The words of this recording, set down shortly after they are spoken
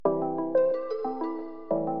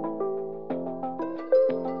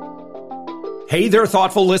Hey there,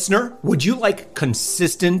 thoughtful listener. Would you like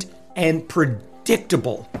consistent and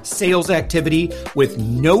predictable sales activity with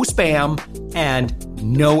no spam and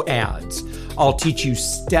no ads? I'll teach you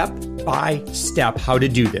step by step how to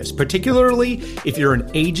do this, particularly if you're an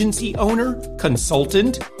agency owner,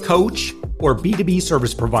 consultant, coach, or B2B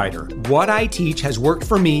service provider. What I teach has worked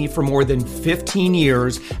for me for more than 15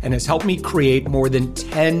 years and has helped me create more than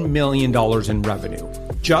 $10 million in revenue.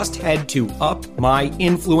 Just head to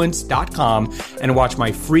upmyinfluence.com and watch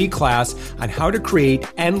my free class on how to create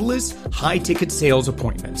endless high-ticket sales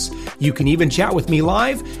appointments. You can even chat with me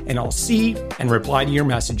live, and I'll see and reply to your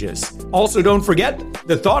messages. Also, don't forget,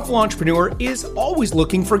 the Thoughtful Entrepreneur is always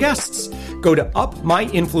looking for guests. Go to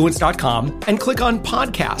upmyinfluence.com and click on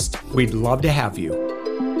podcast. We'd love to have you.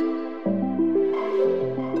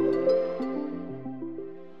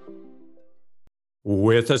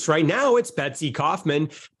 With us right now, it's Betsy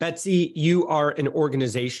Kauffman. Betsy, you are an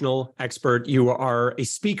organizational expert. You are a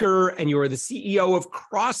speaker, and you are the CEO of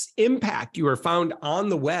Cross Impact. You are found on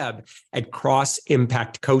the web at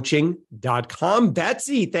crossimpactcoaching.com.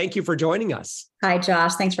 Betsy, thank you for joining us. Hi,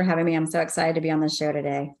 Josh. Thanks for having me. I'm so excited to be on the show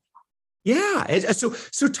today. Yeah.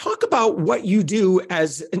 So talk about what you do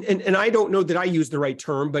as, and I don't know that I use the right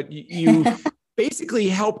term, but you basically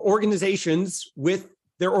help organizations with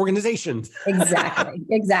their organization.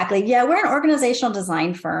 Exactly. Yeah, we're an organizational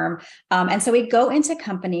design firm. And so we go into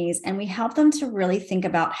companies and we help them to really think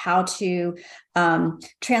about how to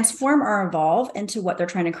transform or evolve into what they're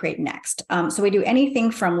trying to create next. So we do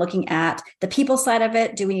anything from looking at the people side of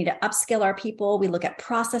it. Do we need to upskill our people? We look at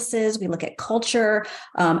processes, we look at culture,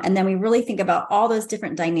 and then we really think about all those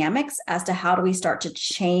different dynamics as to how do we start to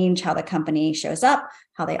change how the company shows up,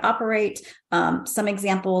 how they operate. Some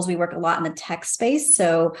examples, we work a lot in the tech space.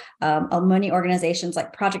 So many organizations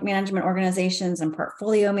like project management organizations and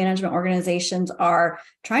portfolio management organizations are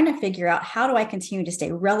trying to figure out how do I continue to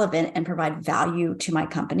stay relevant and provide value to my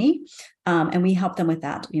company. And we help them with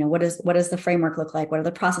that. You know, what does the framework look like? What do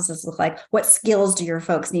the processes look like? What skills do your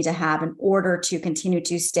folks need to have in order to continue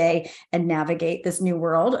to stay and navigate this new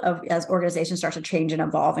world as organizations start to change and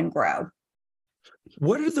evolve and grow?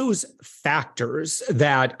 What are those factors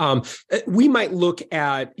that we might look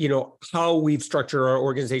at, how we've structured our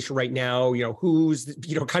organization right now, who's,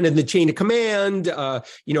 kind of in the chain of command, how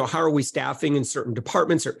are we staffing in certain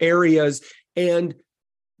departments or areas? And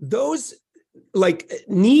those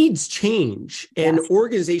needs change, and Yes.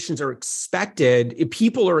 organizations are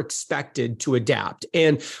people are expected to adapt.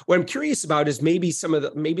 And what I'm curious about is maybe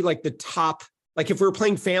the top. Like if we're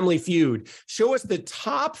playing Family Feud, show us the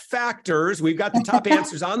top factors. We've got the top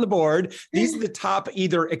answers on the board. These are the top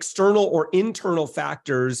either external or internal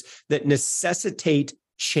factors that necessitate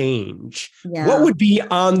change. Yeah. What would be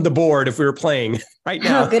on the board if we were playing right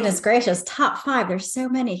now? Oh, goodness gracious. Top 5. There's so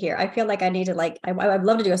many here. I feel like I need to I'd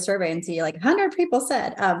love to do a survey and see 100 people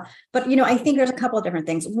said. But I think there's a couple of different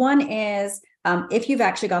things. One is if you've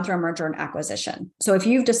actually gone through a merger and acquisition. So if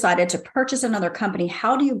you've decided to purchase another company,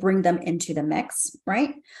 how do you bring them into the mix,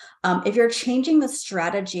 right? If you're changing the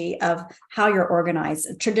strategy of how you're organized,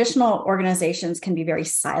 traditional organizations can be very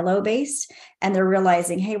silo-based, and they're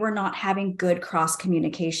realizing, hey, we're not having good cross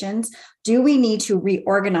communications. Do we need to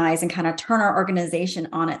reorganize and kind of turn our organization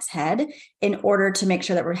on its head in order to make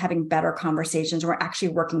sure that we're having better conversations? We're actually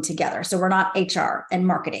working together. So we're not HR and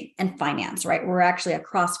marketing and finance, right? We're actually a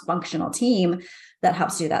cross-functional team that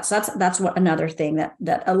helps do that. So that's what another thing that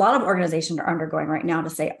a lot of organizations are undergoing right now,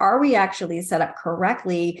 to say, are we actually set up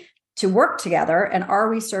correctly to work together? And are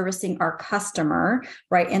we servicing our customer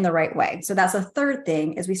right in the right way? So that's a third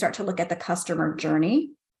thing, is we start to look at the customer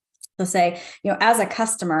journey. So say, as a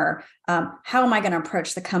customer, how am I going to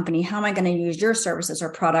approach the company? How am I going to use your services or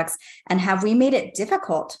products? And have we made it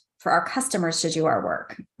difficult for our customers to do our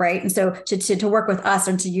work, right? And so to work with us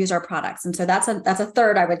and to use our products. And so that's a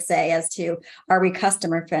third, I would say, as to, are we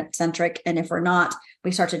customer centric? And if we're not,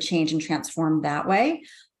 we start to change and transform that way.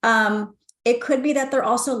 It could be that they're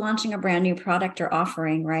also launching a brand new product or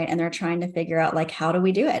offering, right? And they're trying to figure out how do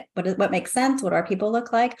we do it? What makes sense? What do our people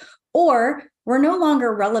look like? Or we're no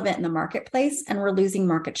longer relevant in the marketplace and we're losing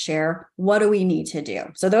market share. What do we need to do?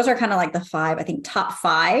 So those are kind of like the 5, I think, top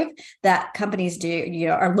 5 that companies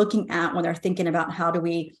are looking at when they're thinking about how do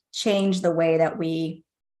we change the way that we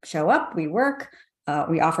show up, we work,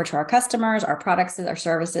 we offer to our customers, our products, our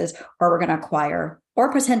services, or we're going to acquire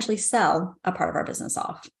or potentially sell a part of our business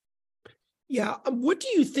off. Yeah. What do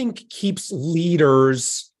you think keeps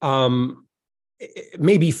leaders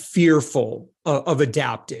maybe fearful of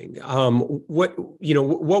adapting?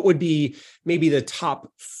 What would be maybe the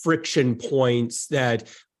top friction points that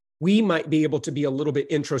we might be able to be a little bit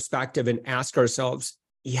introspective and ask ourselves,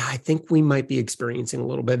 yeah, I think we might be experiencing a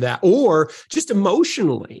little bit of that, or just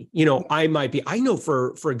emotionally, I know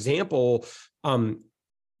for example,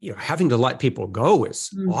 having to let people go is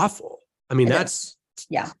awful. I mean, It that's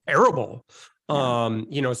yeah. terrible.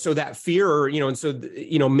 Yeah. So that fear, and so,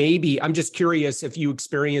 maybe I'm just curious if you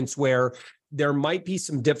experience where there might be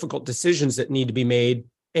some difficult decisions that need to be made.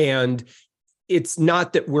 And it's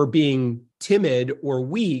not that we're being timid or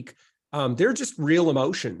weak. There are just real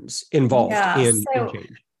emotions involved Yeah. in So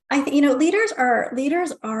change. I think, leaders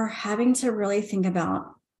are having to really think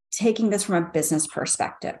about taking this from a business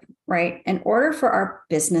perspective, right? In order for our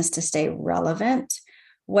business to stay relevant,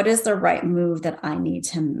 what is the right move that I need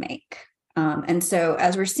to make? And so,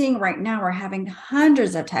 as we're seeing right now, we're having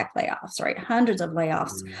hundreds of tech layoffs, right? Hundreds of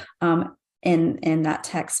layoffs in that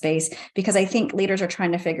tech space, because I think leaders are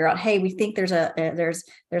trying to figure out, hey, we think there's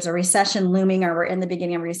a recession looming, or we're in the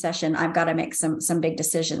beginning of a recession. I've got to make some big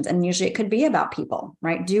decisions, and usually it could be about people,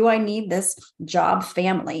 right? Do I need this job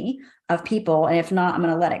family of people? And if not, I'm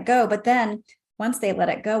going to let it go. But then once they let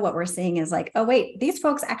it go, what we're seeing is like, oh, wait, these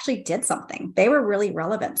folks actually did something. They were really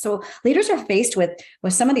relevant. So leaders are faced with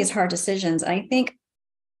some of these hard decisions. And I think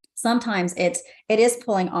sometimes it is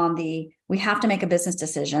pulling on we have to make a business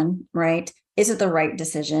decision, right? Is it the right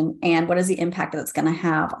decision? And what is the impact that it's going to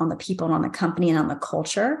have on the people and on the company and on the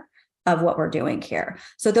culture of what we're doing here?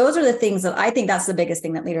 So those are the things that I think that's the biggest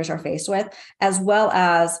thing that leaders are faced with, as well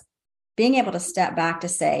as being able to step back to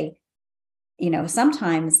say,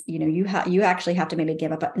 sometimes, you actually have to maybe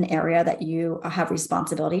give up an area that you have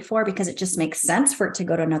responsibility for, because it just makes sense for it to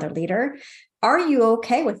go to another leader. Are you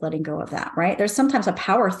okay with letting go of that, right? There's sometimes a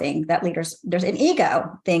power thing that there's an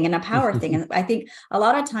ego thing and a power thing. And I think a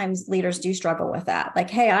lot of times leaders do struggle with that.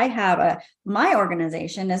 Like, hey, my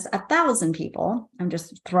organization is 1,000 people. I'm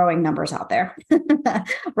just throwing numbers out there,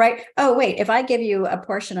 right? Oh, wait, if I give you a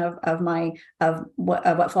portion of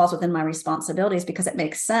what falls within my responsibilities because it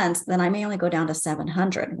makes sense, then I may only go down to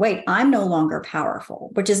 700. Wait, I'm no longer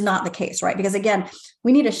powerful, which is not the case, right? Because again,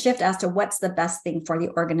 we need a shift as to what's the best thing for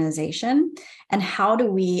the organization. And how do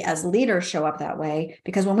we as leaders show up that way?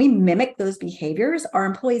 Because when we mimic those behaviors, our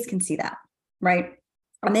employees can see that, right?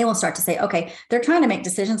 And they will start to say, okay, they're trying to make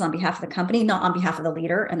decisions on behalf of the company, not on behalf of the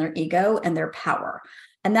leader and their ego and their power.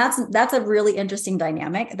 And that's a really interesting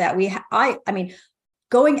dynamic that I mean,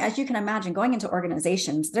 as you can imagine, going into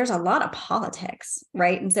organizations, there's a lot of politics,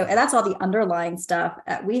 right? And so that's all the underlying stuff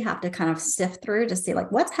that we have to kind of sift through to see,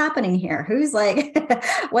 like, what's happening here? Who's like,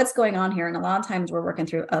 what's going on here? And a lot of times we're working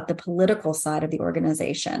through the political side of the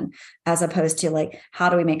organization, as opposed to like, how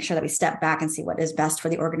do we make sure that we step back and see what is best for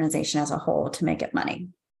the organization as a whole to make it money?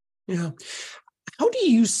 Yeah. How do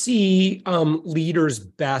you see leaders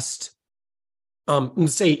best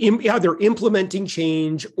say either implementing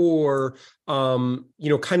change or,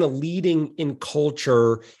 kind of leading in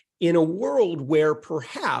culture in a world where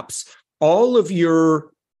perhaps all of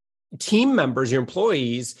your team members, your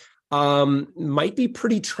employees, might be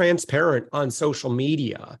pretty transparent on social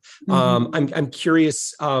media. I'm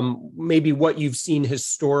curious, maybe what you've seen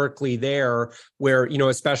historically there, where,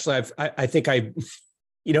 especially I think I've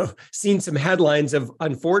seen some headlines of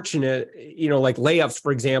unfortunate, like layoffs,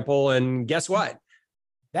 for example, and guess what?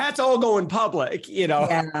 That's all going public,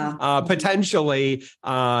 potentially,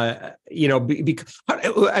 because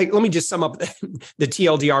let me just sum up the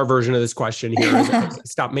TLDR version of this question here.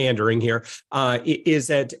 Stop meandering here. Is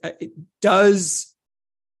that does,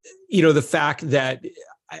 the fact that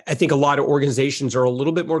I think a lot of organizations are a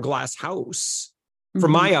little bit more glass house,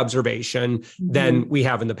 from my observation, than we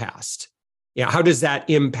have in the past. Yeah. How does that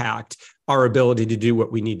impact our ability to do what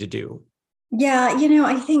we need to do? Yeah.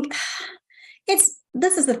 I think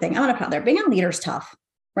this is the thing I'm going to put out there. Being a leader is tough,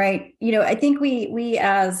 right? I think we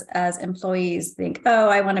as employees think, oh,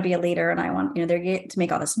 I want to be a leader and I want, they're getting to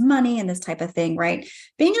make all this money and this type of thing, right?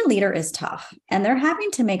 Being a leader is tough, and they're having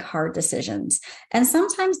to make hard decisions. And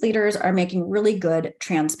sometimes leaders are making really good,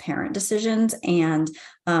 transparent decisions and,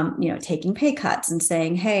 taking pay cuts and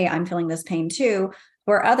saying, hey, I'm feeling this pain too,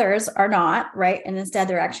 where others are not, right? And instead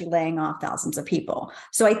they're actually laying off thousands of people.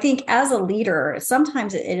 So I think as a leader,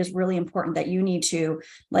 sometimes it is really important that you need to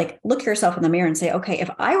like look yourself in the mirror and say, okay, if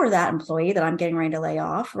I were that employee that I'm getting ready to lay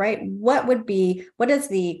off, right? What is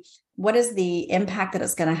the impact that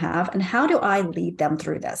it's going to have? And how do I lead them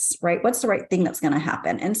through this, right? What's the right thing that's going to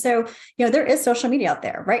happen? And so, there is social media out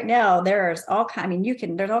there right now. There's all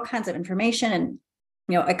kinds of information, and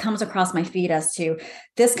it comes across my feed as to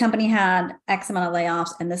this company had X amount of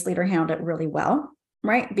layoffs and this leader handled it really well,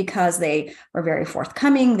 right? Because they were very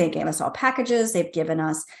forthcoming. They gave us all packages. They've given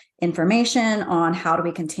us information on how do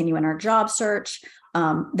we continue in our job search.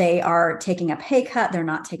 They are taking a pay cut. They're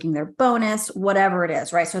not taking their bonus, whatever it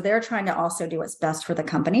is, right? So they're trying to also do what's best for the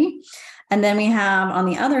company. And then we have on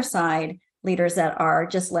the other side, leaders that are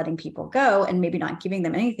just letting people go and maybe not giving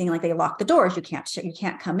them anything, like they lock the doors. You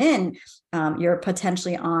can't come in. You're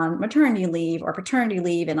potentially on maternity leave or paternity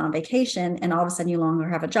leave and on vacation, and all of a sudden you no longer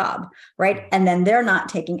have a job, right? And then they're not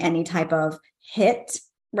taking any type of hit,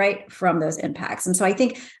 right, from those impacts. And so I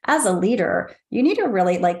think as a leader, you need to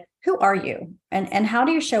really like, who are you, and how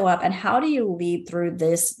do you show up, and how do you lead through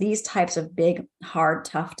these types of big, hard,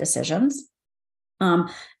 tough decisions?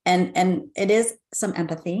 And it is some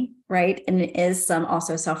empathy, right? And it is some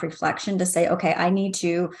also self-reflection to say, okay, I need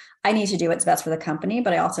to do what's best for the company,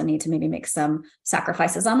 but I also need to maybe make some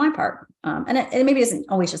sacrifices on my part. And it maybe isn't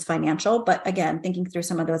always just financial, but again, thinking through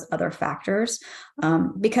some of those other factors,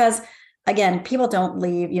 because again, people don't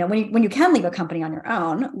leave, when you can leave a company on your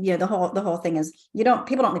own, the whole thing is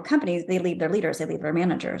people don't leave companies, they leave their leaders, they leave their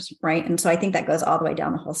managers, right? And so I think that goes all the way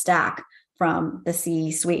down the whole stack from the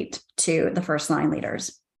C-suite to the first line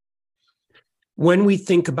leaders. When we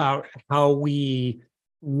think about how we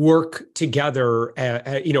work together,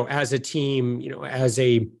 as a team,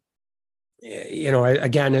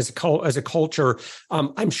 again, as a culture,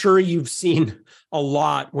 I'm sure you've seen a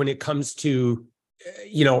lot when it comes to,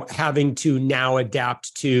 having to now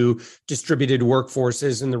adapt to distributed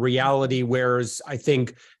workforces and the reality, whereas I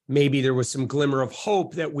think maybe there was some glimmer of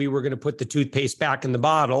hope that we were going to put the toothpaste back in the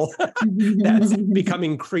bottle. That's become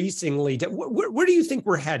increasingly. Where do you think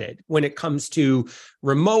we're headed when it comes to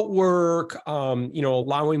remote work?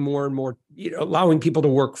 Allowing more and more, allowing people to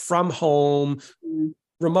work from home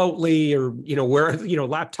remotely, or where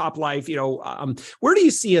laptop life. Where do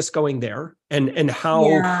you see us going there, and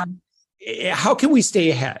how can we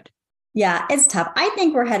stay ahead? Yeah, it's tough. I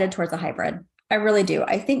think we're headed towards a hybrid. I really do.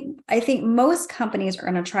 I think most companies are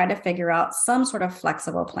going to try to figure out some sort of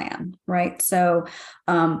flexible plan, right? So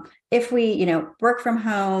if we, work from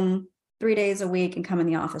home 3 days a week and come in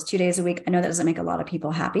the office 2 days a week, I know that doesn't make a lot of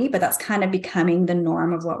people happy, but that's kind of becoming the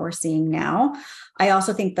norm of what we're seeing now. I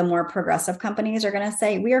also think the more progressive companies are going to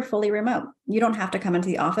say, we are fully remote. You don't have to come into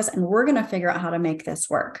the office, and we're going to figure out how to make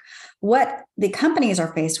this work. What the companies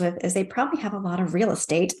are faced with is they probably have a lot of real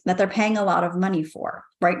estate that they're paying a lot of money for,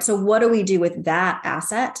 right? So what do we do with that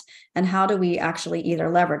asset, and how do we actually either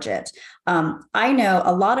leverage it? I know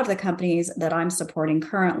a lot of the companies that I'm supporting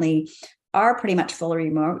currently are pretty much fully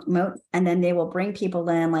remote, and then they will bring people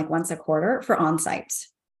in like once a quarter for on-site.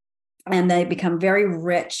 And they become very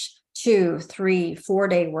rich 2, 3,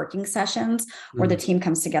 4-day working sessions where the team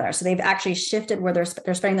comes together. So they've actually shifted where they're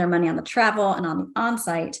spending their money on the travel and on the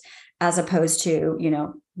on-site, as opposed to,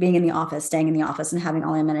 being in the office, staying in the office, and having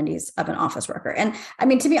all the amenities of an office worker. And I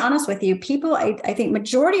mean, to be honest with you, people, I think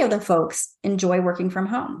majority of the folks enjoy working from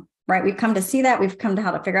home. Right. We've come to see that. We've come to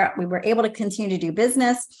how to figure out we were able to continue to do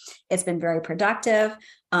business. It's been very productive.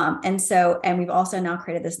 And we've also now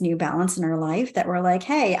created this new balance in our life that we're like,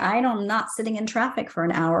 hey, I'm not sitting in traffic for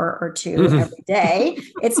an hour or two every day.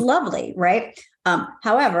 It's lovely. Right.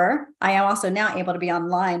 However, I am also now able to be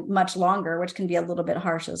online much longer, which can be a little bit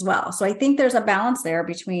harsh as well. So I think there's a balance there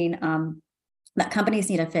between that companies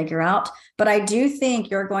need to figure out. But I do think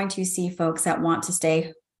you're going to see folks that want to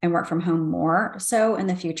stay and work from home more so in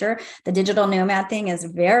the future. The digital nomad thing is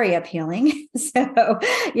very appealing. So,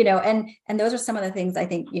 and those are some of the things I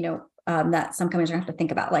think, that some companies are going to have to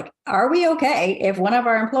think about. Like, are we okay if one of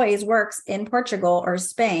our employees works in Portugal or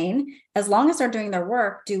Spain? As long as they're doing their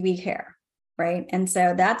work, do we care? Right. And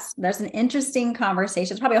so there's an interesting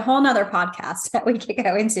conversation. It's probably a whole nother podcast that we could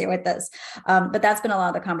go into with this. But that's been a lot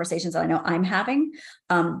of the conversations that I know I'm having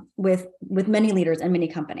with many leaders and many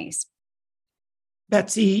companies.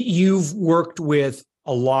 Betsy, you've worked with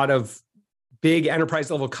a lot of big enterprise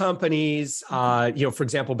level companies, for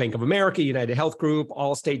example, Bank of America, United Health Group,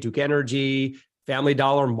 Allstate, Duke Energy, Family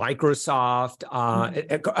Dollar, Microsoft,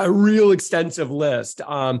 a real extensive list.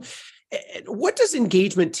 What does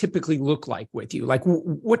engagement typically look like with you? Like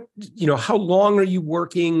what, how long are you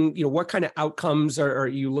working? What kind of outcomes are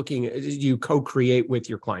you looking at? Do you co-create with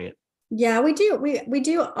your client? Yeah, we do. We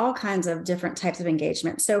do all kinds of different types of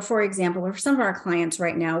engagement. So, for example, for some of our clients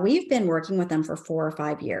right now, we've been working with them for 4 or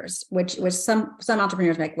 5 years, which some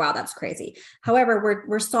entrepreneurs are like, wow, that's crazy. However,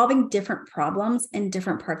 we're solving different problems in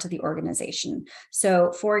different parts of the organization.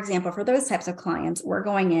 So, for example, for those types of clients, we're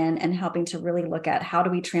going in and helping to really look at how do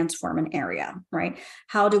we transform an area, right?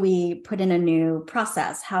 How do we put in a new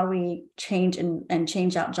process? How do we change and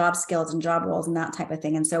change out job skills and job roles and that type of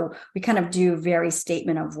thing? And so we kind of do very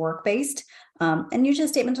statement of work based. And usually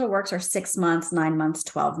statements of works are 6 months, 9 months,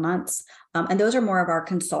 12 months. And those are more of our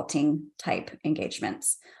consulting type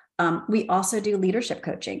engagements. We also do leadership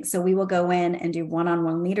coaching. So we will go in and do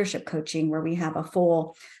one-on-one leadership coaching where we have a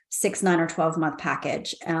full 6, 9, or 12-month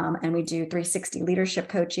package. And we do 360 leadership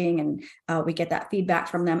coaching, and we get that feedback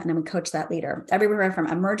from them. And then we coach that leader everywhere from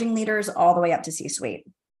emerging leaders all the way up to C-suite.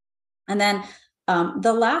 And then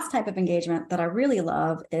the last type of engagement that I really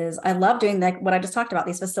love is I love doing what I just talked about,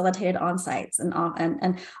 these facilitated on-sites and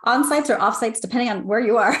on-sites or off-sites, depending on where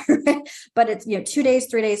you are. But it's 2 days,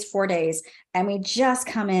 3 days, 4 days. And we just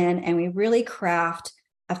come in and we really craft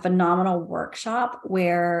a phenomenal workshop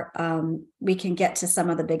where we can get to some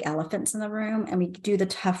of the big elephants in the room and we do the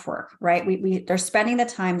tough work, right? They're spending the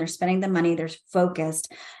time, they're spending the money, they're focused,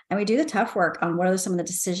 and we do the tough work on what are some of the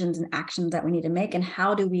decisions and actions that we need to make and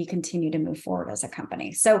how do we continue to move forward as a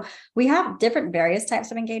company. So we have different various types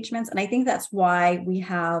of engagements. And I think that's why we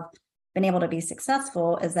have been able to be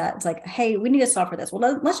successful, is that it's like, hey, we need to solve for this.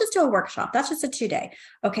 Well, let's just do a workshop. That's just a 2-day.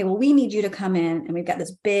 Okay, well, we need you to come in and we've got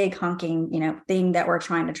this big honking, thing that we're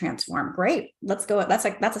trying to transform. Great. Let's go.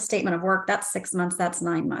 That's a statement of work. That's 6 months. That's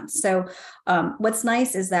 9 months. So what's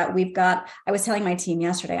nice is that I was telling my team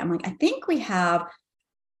yesterday, I'm like, I think we have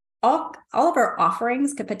all of our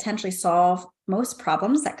offerings could potentially solve most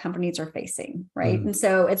problems that companies are facing, right? And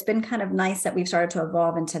so it's been kind of nice that we've started to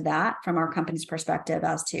evolve into that from our company's perspective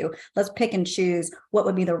as to let's pick and choose what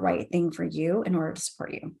would be the right thing for you in order to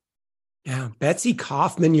support you. Yeah. Betsy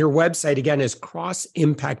Kauffman, your website again is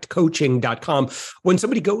crossimpactcoaching.com. When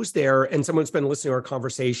somebody goes there and someone's been listening to our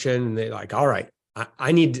conversation and they're like, all right,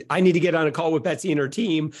 I need to get on a call with Betsy and her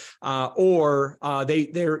team, or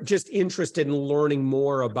they're just interested in learning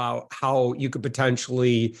more about how you could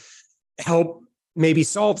potentially help maybe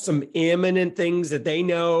solve some imminent things that they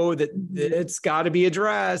know that it's got to be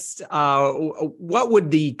addressed. What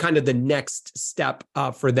would the kind of the next step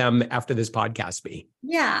for them after this podcast be?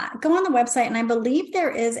 Yeah, go on the website, and I believe there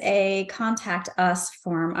is a contact us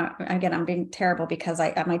form. Again, I'm being terrible because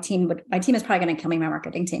my team is probably going to kill me, my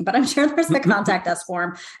marketing team, but I'm sure there's a contact us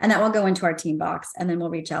form, and that will go into our team box, and then we'll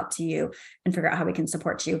reach out to you and figure out how we can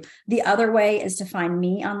support you. The other way is to find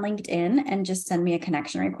me on LinkedIn and just send me a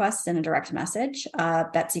connection request in a direct message.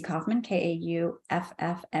 Betsy Kauffman, Kauffman. You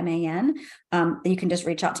can just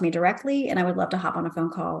reach out to me directly, and I would love to hop on a phone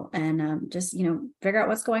call and just figure out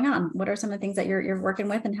what's going on. What are some of the things that you're working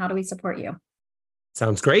with, and how do we support you?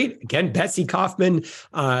 Sounds great. Again, Betsy Kauffman,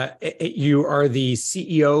 you are the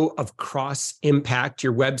CEO of Cross Impact.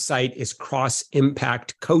 Your website is Cross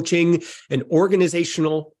Impact Coaching, an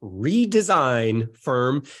organizational redesign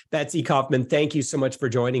firm. Betsy Kauffman, thank you so much for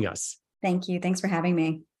joining us. Thank you. Thanks for having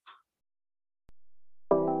me.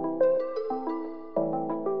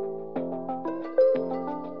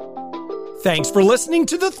 Thanks for listening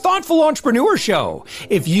to the Thoughtful Entrepreneur Show.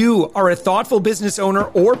 If you are a thoughtful business owner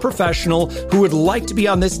or professional who would like to be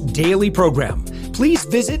on this daily program, please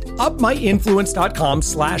visit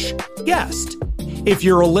upmyinfluence.com/guest. If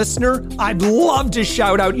you're a listener, I'd love to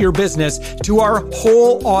shout out your business to our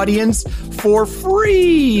whole audience for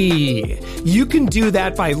free. You can do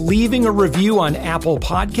that by leaving a review on Apple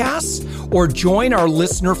Podcasts or join our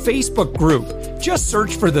listener Facebook group. Just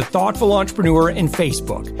search for The Thoughtful Entrepreneur in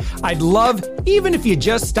Facebook. I'd love, even if you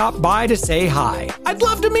just stop by to say hi, I'd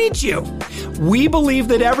love to meet you. We believe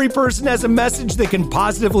that every person has a message that can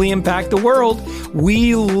positively impact the world.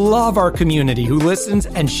 We love our community who listens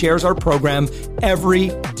and shares our program every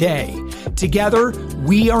day. Together,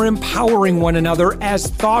 we are empowering one another as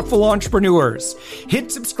thoughtful entrepreneurs.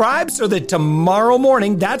 Hit subscribe so that tomorrow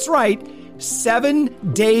morning, that's right, 7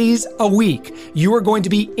 days a week, you are going to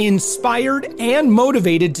be inspired and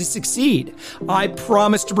motivated to succeed. I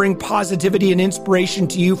promise to bring positivity and inspiration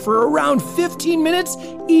to you for around 15 minutes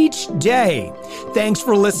each day. Thanks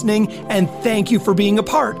for listening, and thank you for being a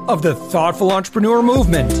part of the Thoughtful Entrepreneur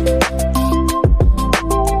Movement.